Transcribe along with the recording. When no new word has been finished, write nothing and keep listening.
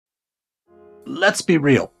Let's be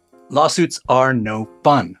real. Lawsuits are no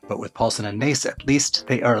fun, but with Paulson and Nace, at least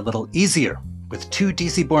they are a little easier. With two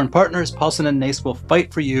DC-born partners, Paulson and Nace will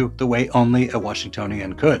fight for you the way only a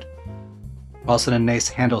Washingtonian could. Paulson and Nace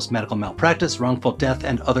handles medical malpractice, wrongful death,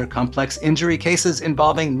 and other complex injury cases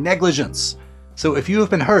involving negligence. So if you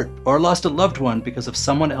have been hurt or lost a loved one because of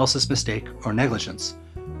someone else's mistake or negligence,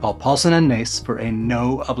 call Paulson and Nace for a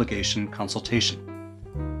no-obligation consultation.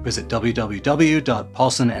 Visit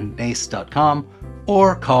www.paulsonandnace.com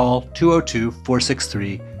or call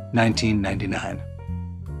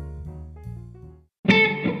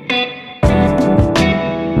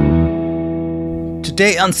 202-463-1999.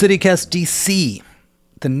 Today on CityCast DC,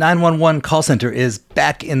 the 911 call center is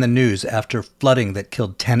back in the news after flooding that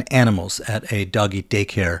killed 10 animals at a doggy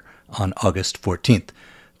daycare on August 14th.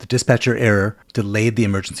 The dispatcher error delayed the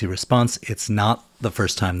emergency response. It's not the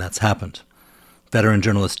first time that's happened. Veteran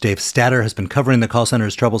journalist Dave Statter has been covering the call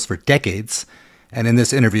center's troubles for decades, and in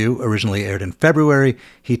this interview, originally aired in February,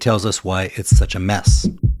 he tells us why it's such a mess.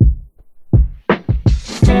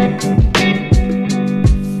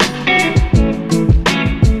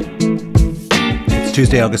 It's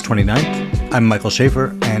Tuesday, August 29th. I'm Michael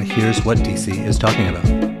Schaefer, and here's what DC is talking about.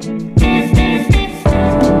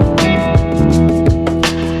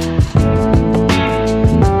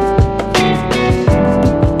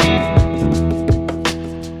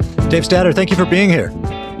 Dave Statter, thank you for being here.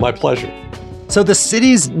 My pleasure. So the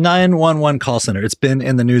city's 911 call center, it's been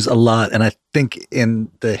in the news a lot. And I think in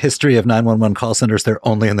the history of 911 call centers, they're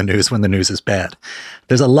only in the news when the news is bad.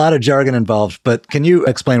 There's a lot of jargon involved, but can you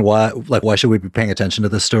explain why should we be paying attention to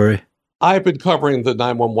this story? I've been covering the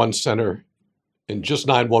 911 center in just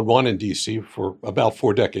 911 in DC for about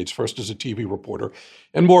 4 decades, first as a TV reporter,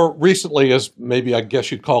 and more recently as maybe I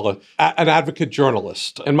guess you'd call an advocate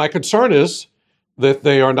journalist. And my concern is that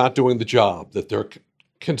they are not doing the job, that they're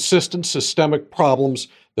consistent systemic problems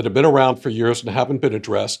that have been around for years and haven't been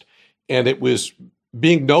addressed. And it was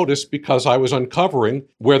being noticed because I was uncovering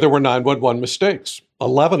where there were 911 mistakes,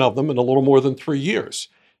 11 of them in a little more than 3 years.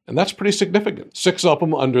 And that's pretty significant. 6 of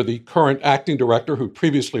them under the current acting director who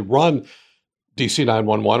previously run DC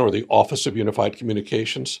 911 or the Office of Unified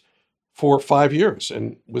Communications for 5 years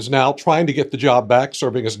and was now trying to get the job back,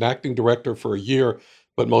 serving as an acting director for a year.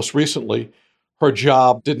 But most recently, her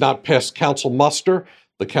job did not pass council muster.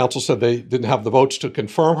 The council said they didn't have the votes to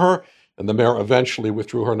confirm her, and the mayor eventually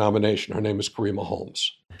withdrew her nomination. Her name is Karima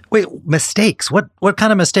Holmes. Wait, mistakes? What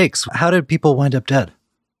kind of mistakes? How did people wind up dead?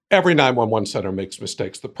 Every 911 center makes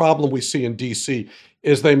mistakes. The problem we see in D.C.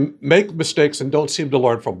 is they make mistakes and don't seem to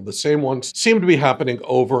learn from them. The same ones seem to be happening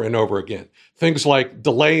over and over again. Things like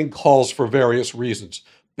delaying calls for various reasons,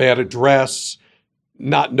 bad address,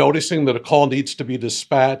 not noticing that a call needs to be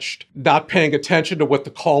dispatched, not paying attention to what the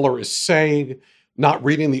caller is saying, not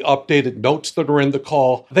reading the updated notes that are in the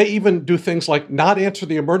call. They even do things like not answer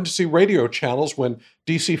the emergency radio channels when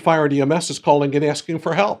DC Fire and EMS is calling and asking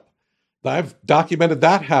for help. I've documented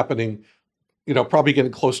that happening, probably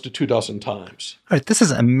getting close to 24 times. All right, this is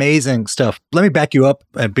amazing stuff. Let me back you up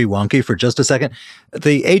and be wonky for just a second.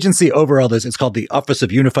 The agency overall, it's called the Office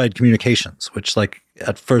of Unified Communications, which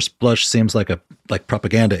at first blush seems like a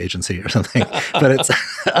propaganda agency or something, but it's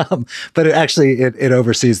but it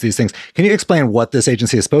oversees these things. Can you explain what this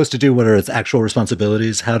agency is supposed to do? What are its actual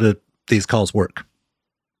responsibilities? How do these calls work?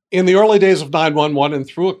 In the early days of 911 and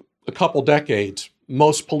through a couple decades,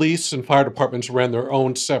 most police and fire departments ran their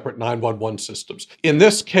own separate 911 systems. In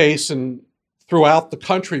this case, and throughout the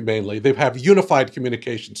country mainly, they have Unified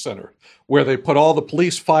Communication Center, where they put all the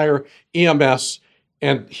police, fire, EMS,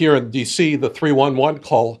 and here in DC, the 311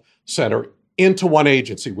 call center into one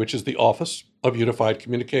agency, which is the Office of Unified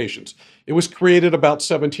Communications. It was created about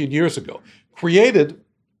 17 years ago. Created,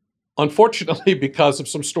 unfortunately, because of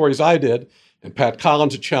some stories I did, and Pat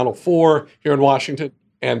Collins at Channel 4 here in Washington,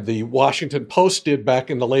 and the Washington Post did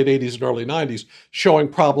back in the late 80s and early 90s, showing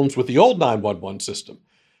problems with the old 911 system.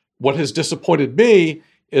 What has disappointed me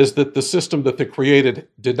is that the system that they created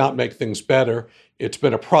did not make things better. It's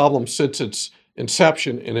been a problem since its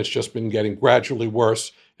inception, and it's just been getting gradually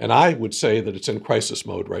worse. And I would say that it's in crisis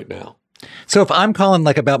mode right now. So if I'm calling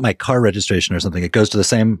about my car registration or something, it goes to the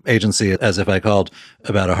same agency as if I called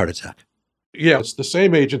about a heart attack. Yeah, it's the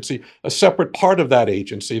same agency, a separate part of that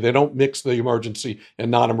agency. They don't mix the emergency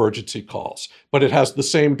and non-emergency calls, but it has the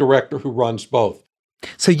same director who runs both.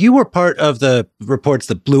 So you were part of the reports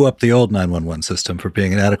that blew up the old 911 system for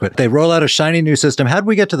being inadequate. They roll out a shiny new system. How did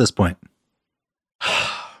we get to this point?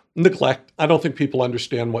 Neglect. I don't think people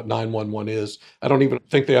understand what 911 is. I don't even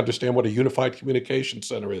think they understand what a unified communication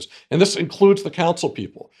center is. And this includes the council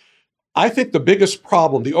people. I think the biggest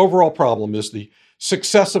problem, the overall problem, is the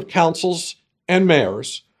successive councils and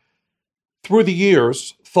mayors through the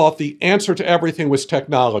years thought the answer to everything was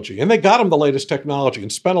technology. And they got them the latest technology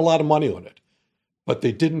and spent a lot of money on it. But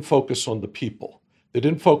they didn't focus on the people. They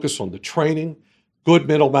didn't focus on the training, good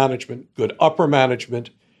middle management, good upper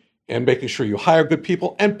management, and making sure you hire good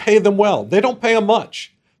people and pay them well. They don't pay them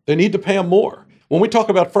much. They need to pay them more. When we talk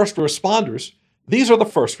about first responders, these are the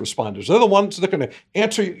first responders. They're the ones that are going to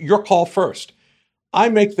answer your call first. I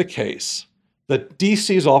make the case that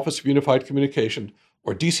DC's Office of Unified Communication,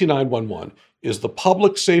 or DC 911, is the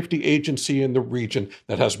public safety agency in the region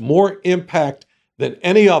that has more impact than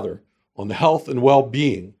any other on the health and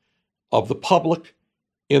well-being of the public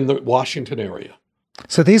in the Washington area.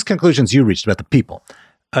 So these conclusions you reached about the people,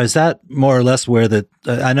 is that more or less where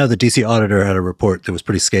I know the DC auditor had a report that was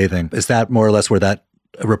pretty scathing. Is that more or less where that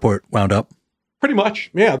report wound up? Pretty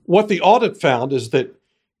much, yeah. What the audit found is that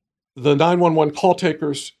the 911 call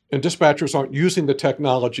takers and dispatchers aren't using the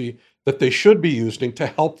technology that they should be using to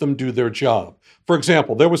help them do their job. For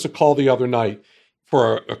example, there was a call the other night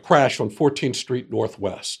for a crash on 14th Street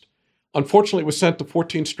Northwest. Unfortunately, it was sent to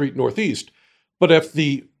 14th Street Northeast. But if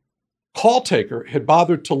the call taker had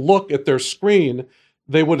bothered to look at their screen,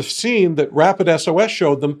 they would have seen that Rapid SOS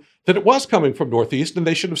showed them that it was coming from Northeast, and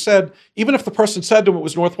they should have said, even if the person said to them it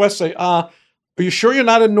was Northwest, say, are you sure you're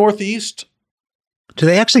not in Northeast? Do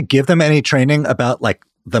they actually give them any training about like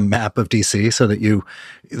the map of DC so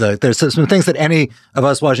that there's some things that any of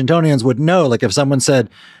us Washingtonians would know? Like if someone said,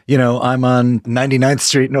 I'm on 99th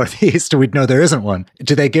Street Northeast, we'd know there isn't one.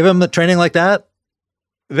 Do they give them the training like that?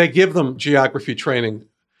 They give them geography training,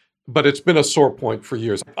 but it's been a sore point for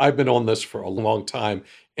years. I've been on this for a long time.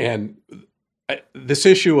 And this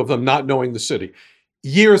issue of them not knowing the city,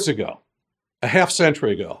 years ago, a half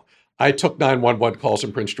century ago, I took 911 calls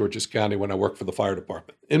in Prince George's County when I worked for the fire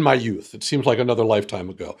department in my youth. It seems like another lifetime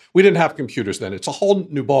ago. We didn't have computers then. It's a whole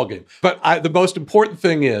new ballgame. But the most important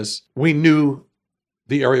thing is we knew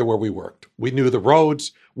the area where we worked. We knew the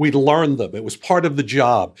roads. We learned them. It was part of the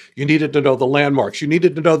job. You needed to know the landmarks. You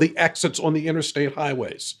needed to know the exits on the interstate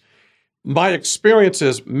highways. My experience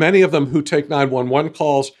is many of them who take 911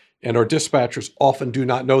 calls and are dispatchers often do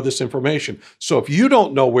not know this information. So if you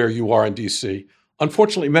don't know where you are in DC,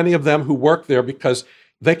 unfortunately, many of them who work there because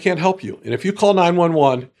they can't help you. And if you call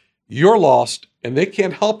 911, you're lost and they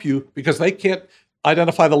can't help you because they can't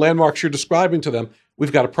identify the landmarks you're describing to them.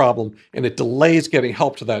 We've got a problem, and it delays getting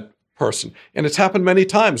help to that person. And it's happened many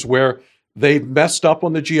times where they've messed up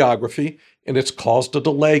on the geography and it's caused a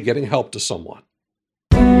delay getting help to someone.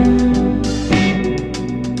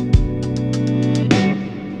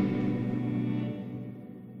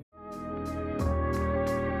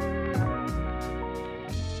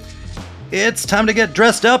 It's time to get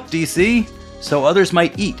dressed up, DC. So Others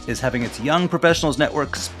Might Eat is having its Young Professionals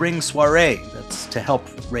Network Spring Soiree. That's to help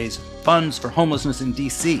raise funds for homelessness in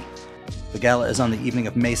DC. The gala is on the evening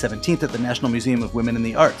of May 17th at the National Museum of Women in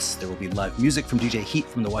the Arts. There will be live music from DJ Heat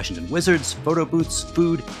from the Washington Wizards, photo booths,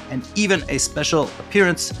 food, and even a special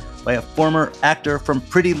appearance by a former actor from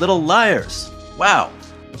Pretty Little Liars. Wow!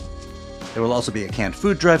 There will also be a canned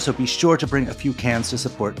food drive, so be sure to bring a few cans to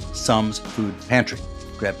support SUM's Food Pantry.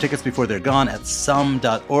 Grab tickets before they're gone at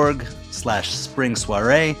sum.org/spring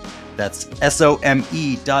soiree. That's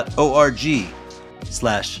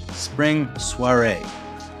some.org/spring soiree.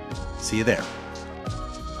 See you there.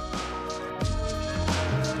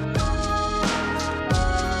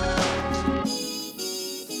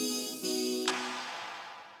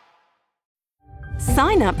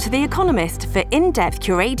 Sign up to The Economist for in-depth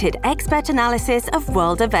curated expert analysis of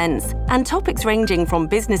world events and topics ranging from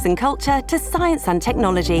business and culture to science and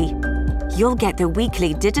technology. You'll get the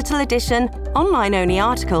weekly digital edition, online-only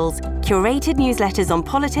articles, curated newsletters on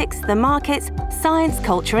politics, the markets, science,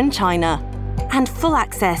 culture, and China, and full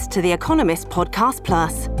access to The Economist Podcast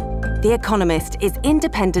Plus. The Economist is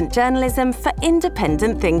independent journalism for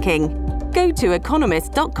independent thinking. Go to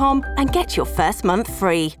economist.com and get your first month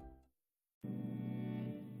free.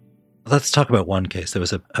 Let's talk about one case. There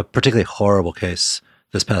was a particularly horrible case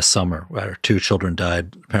this past summer where 2 children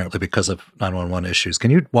died, apparently because of 911 issues. Can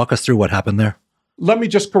you walk us through what happened there? Let me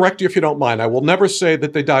just correct you if you don't mind. I will never say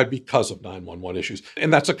that they died because of 911 issues,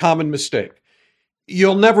 and that's a common mistake.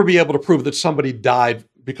 You'll never be able to prove that somebody died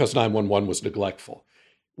because 911 was neglectful.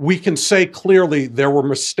 We can say clearly there were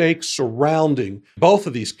mistakes surrounding both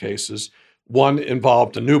of these cases. One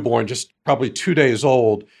involved a newborn, just probably 2 days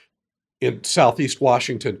old, in Southeast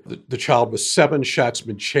Washington. The child was 7,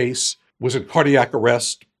 Schatzman Chase, was in cardiac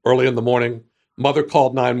arrest early in the morning. Mother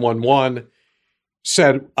called 911,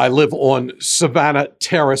 said, I live on Savannah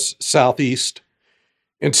Terrace Southeast.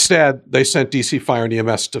 Instead, they sent DC Fire and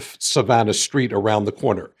EMS to Savannah Street around the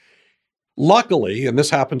corner. Luckily, and this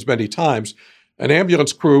happens many times, an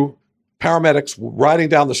ambulance crew, paramedics riding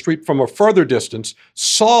down the street from a further distance,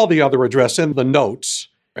 saw the other address in the notes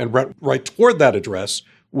and went right toward that address,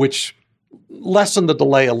 which lessened the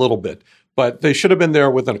delay a little bit. But they should have been there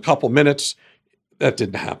within a couple minutes. That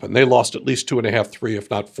didn't happen. They lost at least 2.5, 3, if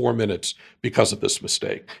not 4 minutes because of this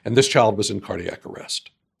mistake. And this child was in cardiac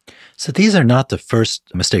arrest. So these are not the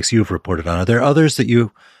first mistakes you've reported on. Are there others that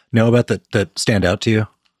you know about that stand out to you?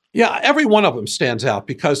 Yeah, every one of them stands out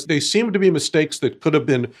because they seem to be mistakes that could have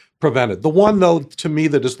been prevented. The one, though, to me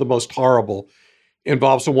that is the most horrible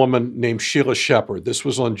involves a woman named Sheila Shepard. This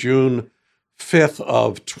was on June 5th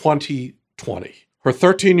of 2020. Her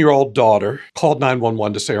 13-year-old daughter called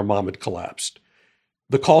 911 to say her mom had collapsed.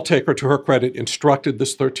 The call taker, to her credit, instructed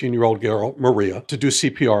this 13-year-old girl, Maria, to do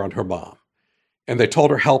CPR on her mom. And they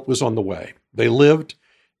told her help was on the way. They lived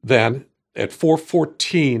then at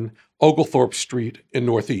 414 Oglethorpe Street in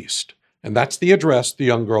Northeast. And that's the address the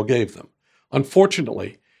young girl gave them.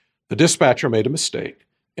 Unfortunately, the dispatcher made a mistake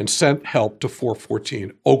and sent help to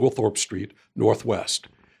 414 Oglethorpe Street, Northwest.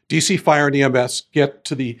 DC Fire and EMS get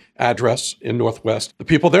to the address in Northwest. The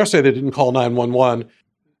people there say they didn't call 911.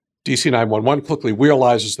 DC 911 quickly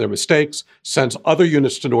realizes their mistakes, sends other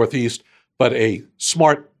units to Northeast, but a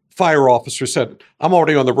smart fire officer said, I'm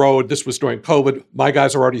already on the road. This was during COVID. My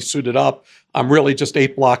guys are already suited up. I'm really just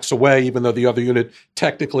 8 blocks away, even though the other unit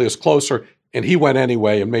technically is closer. And he went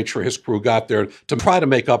anyway and made sure his crew got there to try to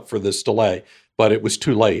make up for this delay. But it was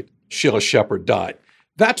too late. Sheila Shepard died.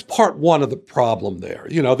 That's part one of the problem there.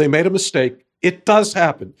 You know, they made a mistake. It does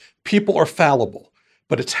happen. People are fallible.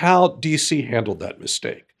 But it's how DC handled that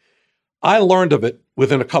mistake. I learned of it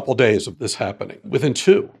within a couple days of this happening, within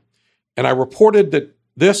 2. And I reported that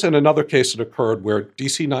this and another case had occurred where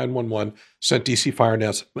DC 911 sent DC Fire and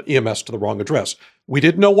EMS to the wrong address. We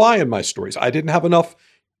didn't know why in my stories. I didn't have enough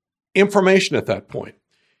information at that point.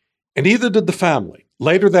 And neither did the family.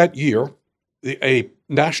 Later that year, a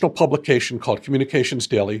national publication called Communications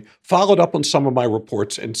Daily followed up on some of my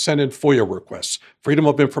reports and sent in FOIA requests, Freedom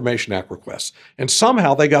of Information Act requests. And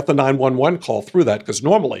somehow they got the 911 call through that, because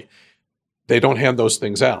normally they don't hand those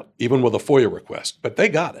things out, even with a FOIA request. But they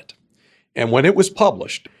got it. And when it was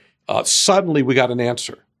published, suddenly we got an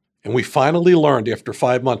answer. And we finally learned after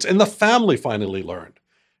 5 months, and the family finally learned,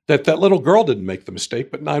 that that little girl didn't make the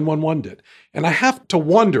mistake, but 911 did. And I have to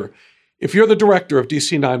wonder, if you're the director of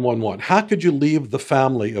DC 911, how could you leave the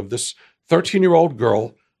family of this 13-year-old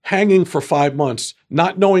girl hanging for 5 months,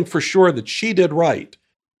 not knowing for sure that she did right?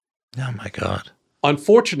 Oh, my God.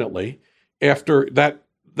 Unfortunately, after that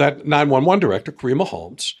 911 director, Karima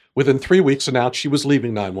Holmes, within 3 weeks announced she was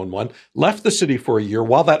leaving 911, left the city for a year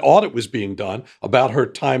while that audit was being done about her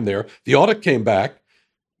time there. The audit came back,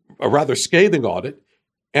 a rather scathing audit,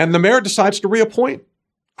 and the mayor decides to reappoint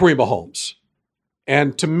Karima Holmes.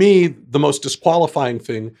 And to me, the most disqualifying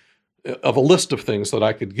thing of a list of things that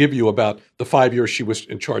I could give you about the 5 years she was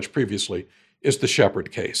in charge previously is the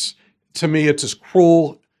Shepard case. To me, it's as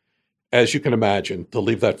cruel as you can imagine to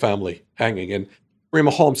leave that family hanging. And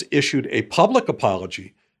Karima Holmes issued a public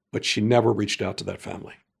apology, but she never reached out to that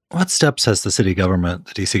family. What steps has the city government,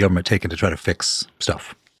 the DC government, taken to try to fix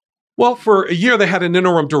stuff? Well, for a year, they had an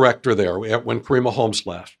interim director there when Karima Holmes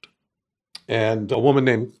left, and a woman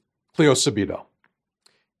named Cleo Sabito.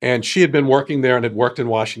 And she had been working there and had worked in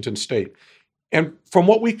Washington State. And from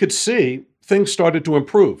what we could see, things started to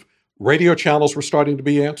improve. Radio channels were starting to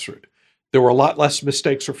be answered. There were a lot less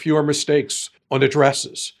mistakes or fewer mistakes on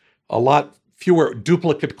addresses, a lot fewer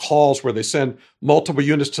duplicate calls where they send multiple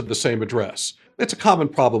units to the same address. It's a common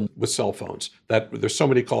problem with cell phones, that there's so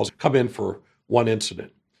many calls come in for one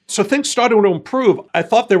incident. So things started to improve. I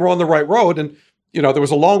thought they were on the right road, and there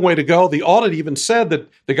was a long way to go. The audit even said that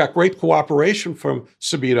they got great cooperation from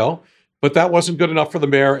Sabito, but that wasn't good enough for the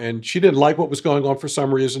mayor, and she didn't like what was going on for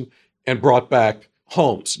some reason and brought back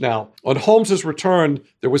Holmes. Now, on Holmes's return,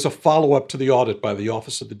 there was a follow-up to the audit by the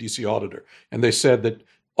Office of the DC Auditor, and they said that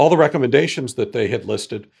all the recommendations that they had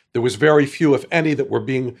listed, there was very few, if any, that were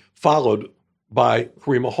being followed by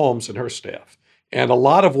Karima Holmes and her staff. And a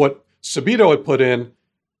lot of what Sabito had put in,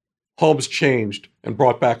 Holmes changed and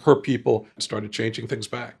brought back her people and started changing things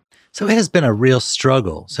back. So it has been a real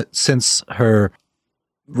struggle since her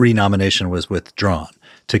renomination was withdrawn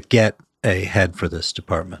to get a head for this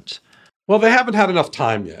department. Well, they haven't had enough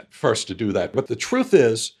time yet, first, to do that. But the truth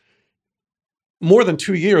is, more than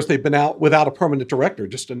 2 years, they've been out without a permanent director,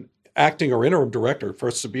 just an acting or interim director,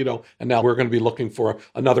 first Sabito, and now we're going to be looking for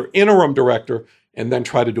another interim director and then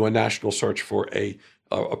try to do a national search for a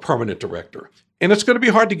permanent director. And it's going to be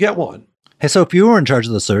hard to get one. Hey, so if you were in charge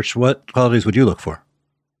of the search, what qualities would you look for?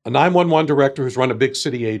 a 911 director who's run a big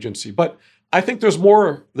city agency. But I think there's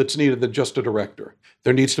more that's needed than just a director.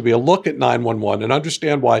 There needs to be a look at 911 and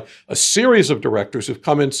understand why a series of directors who've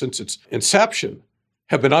come in since its inception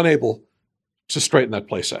have been unable to straighten that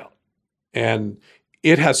place out. And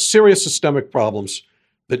it has serious systemic problems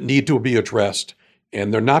that need to be addressed,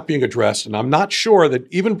 and they're not being addressed. And I'm not sure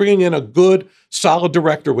that even bringing in a good, solid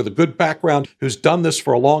director with a good background who's done this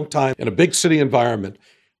for a long time in a big city environment,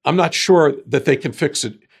 I'm not sure that they can fix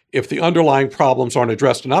it if the underlying problems aren't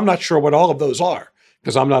addressed. And I'm not sure what all of those are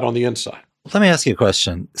because I'm not on the inside. Let me ask you a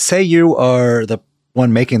question. Say you are the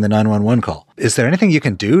one making the 911 call. Is there anything you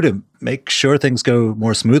can do to make sure things go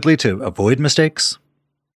more smoothly to avoid mistakes?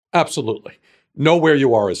 Absolutely. Know where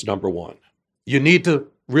you are is number one. You need to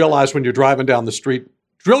realize when you're driving down the street,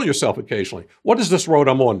 drill yourself occasionally. What is this road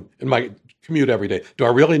I'm on in my commute every day? Do I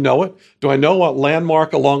really know it? Do I know a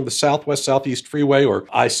landmark along the Southwest-Southeast Freeway or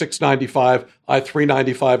I-695,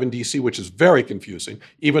 I-395 in D.C., which is very confusing,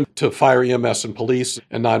 even to fire EMS and police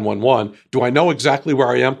and 911? Do I know exactly where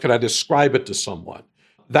I am? Can I describe it to someone?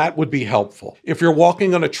 That would be helpful. If you're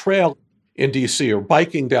walking on a trail in D.C. or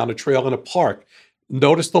biking down a trail in a park,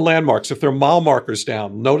 notice the landmarks. If there are mile markers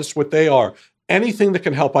down, notice what they are. Anything that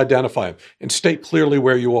can help identify them and state clearly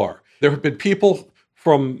where you are. There have been people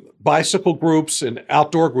from bicycle groups and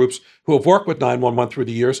outdoor groups who have worked with 911 through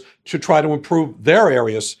the years to try to improve their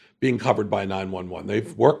areas being covered by 911.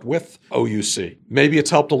 They've worked with OUC. Maybe it's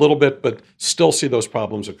helped a little bit, but still see those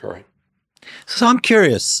problems occurring. So I'm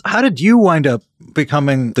curious, how did you wind up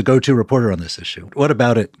becoming the go-to reporter on this issue? What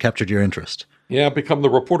about it captured your interest? Yeah, become the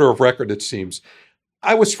reporter of record, it seems.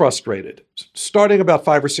 I was frustrated. Starting about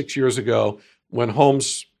 5 or 6 years ago, when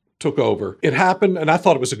Holmes took over, it happened, and I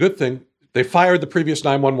thought it was a good thing. They fired the previous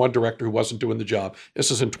 911 director who wasn't doing the job. This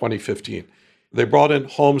is in 2015. They brought in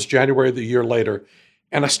Holmes January of the year later,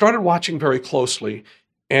 and I started watching very closely,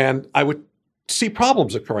 and I would see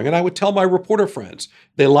problems occurring, and I would tell my reporter friends.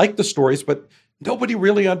 They liked the stories, but nobody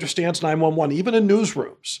really understands 911, even in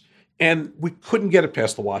newsrooms. And we couldn't get it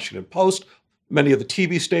past the Washington Post, many of the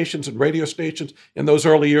TV stations and radio stations in those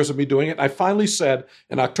early years of me doing it. I finally said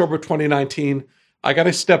in October 2019, I got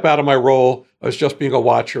to step out of my role as just being a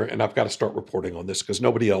watcher, and I've got to start reporting on this because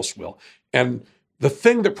nobody else will. And the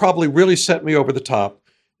thing that probably really set me over the top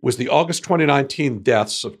was the August 2019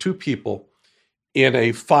 deaths of 2 people in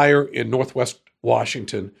a fire in Northwest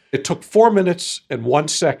Washington. It took 4 minutes and 1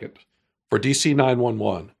 second for DC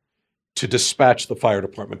 911 to dispatch the fire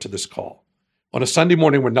department to this call on a Sunday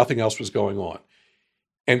morning when nothing else was going on.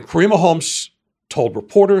 And Karima Holmes told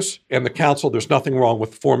reporters and the council there's nothing wrong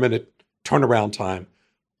with 4-minute turnaround time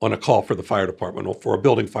on a call for the fire department or for a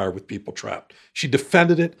building fire with people trapped. She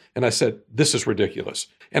defended it, and I said, this is ridiculous.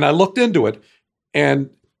 And I looked into it and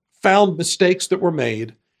found mistakes that were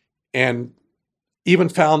made and even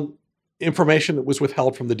found information that was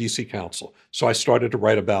withheld from the DC Council. So I started to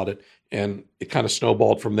write about it, and it kind of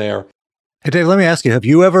snowballed from there. Hey, Dave, let me ask you, have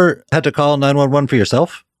you ever had to call 911 for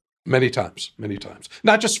yourself? Many times.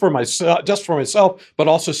 Not just for myself, but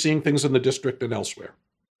also seeing things in the district and elsewhere.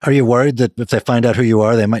 Are you worried that if they find out who you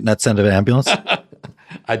are, they might not send an ambulance?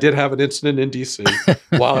 I did have an incident in D.C.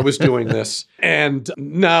 while I was doing this. And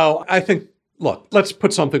no, I think, look, let's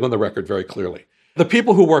put something on the record very clearly. The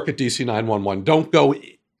people who work at DC 911 don't go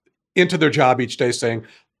into their job each day saying,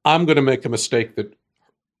 I'm going to make a mistake that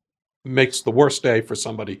makes the worst day for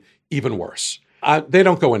somebody even worse. They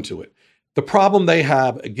don't go into it. The problem they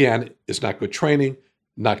have, again, is not good training,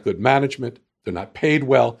 not good management. They're not paid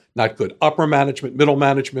well, not good upper management, middle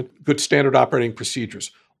management, good standard operating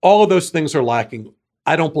procedures. All of those things are lacking.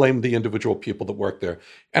 I don't blame the individual people that work there.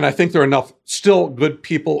 And I think there are enough still good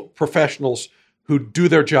people, professionals, who do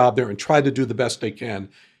their job there and try to do the best they can.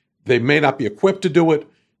 They may not be equipped to do it,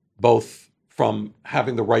 both from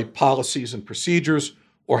having the right policies and procedures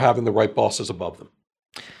or having the right bosses above them.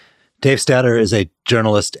 Dave Statter is a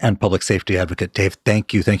journalist and public safety advocate. Dave,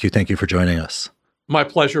 thank you for joining us. My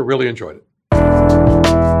pleasure. Really enjoyed it.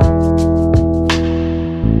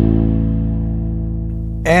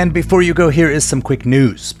 And before you go, here is some quick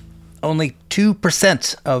news. Only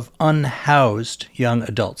 2% of unhoused young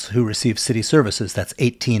adults who receive city services, that's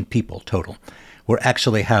 18 people total, were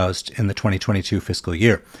actually housed in the 2022 fiscal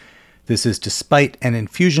year. This is despite an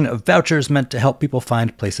infusion of vouchers meant to help people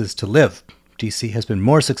find places to live. DC has been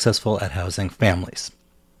more successful at housing families.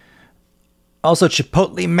 Also,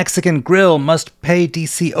 Chipotle Mexican Grill must pay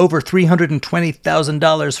DC over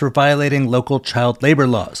 $320,000 for violating local child labor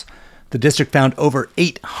laws. The district found over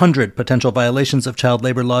 800 potential violations of child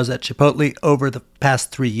labor laws at Chipotle over the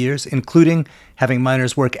past 3 years, including having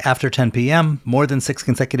minors work after 10 p.m., more than 6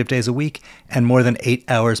 consecutive days a week, and more than 8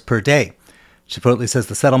 hours per day. Chipotle says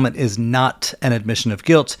the settlement is not an admission of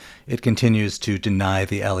guilt. It continues to deny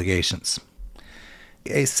the allegations.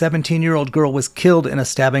 A 17-year-old girl was killed in a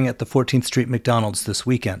stabbing at the 14th Street McDonald's this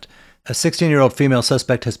weekend. A 16-year-old female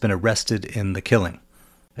suspect has been arrested in the killing.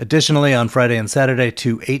 Additionally, on Friday and Saturday,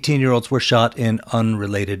 2 18-year-olds were shot in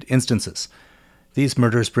unrelated instances. These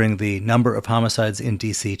murders bring the number of homicides in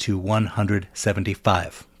D.C. to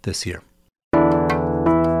 175 this year.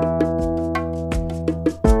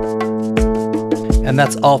 And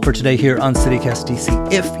that's all for today here on CityCast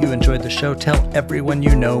DC. If you enjoyed the show, tell everyone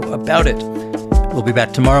you know about it. We'll be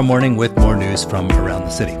back tomorrow morning with more news from around the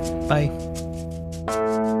city. Bye.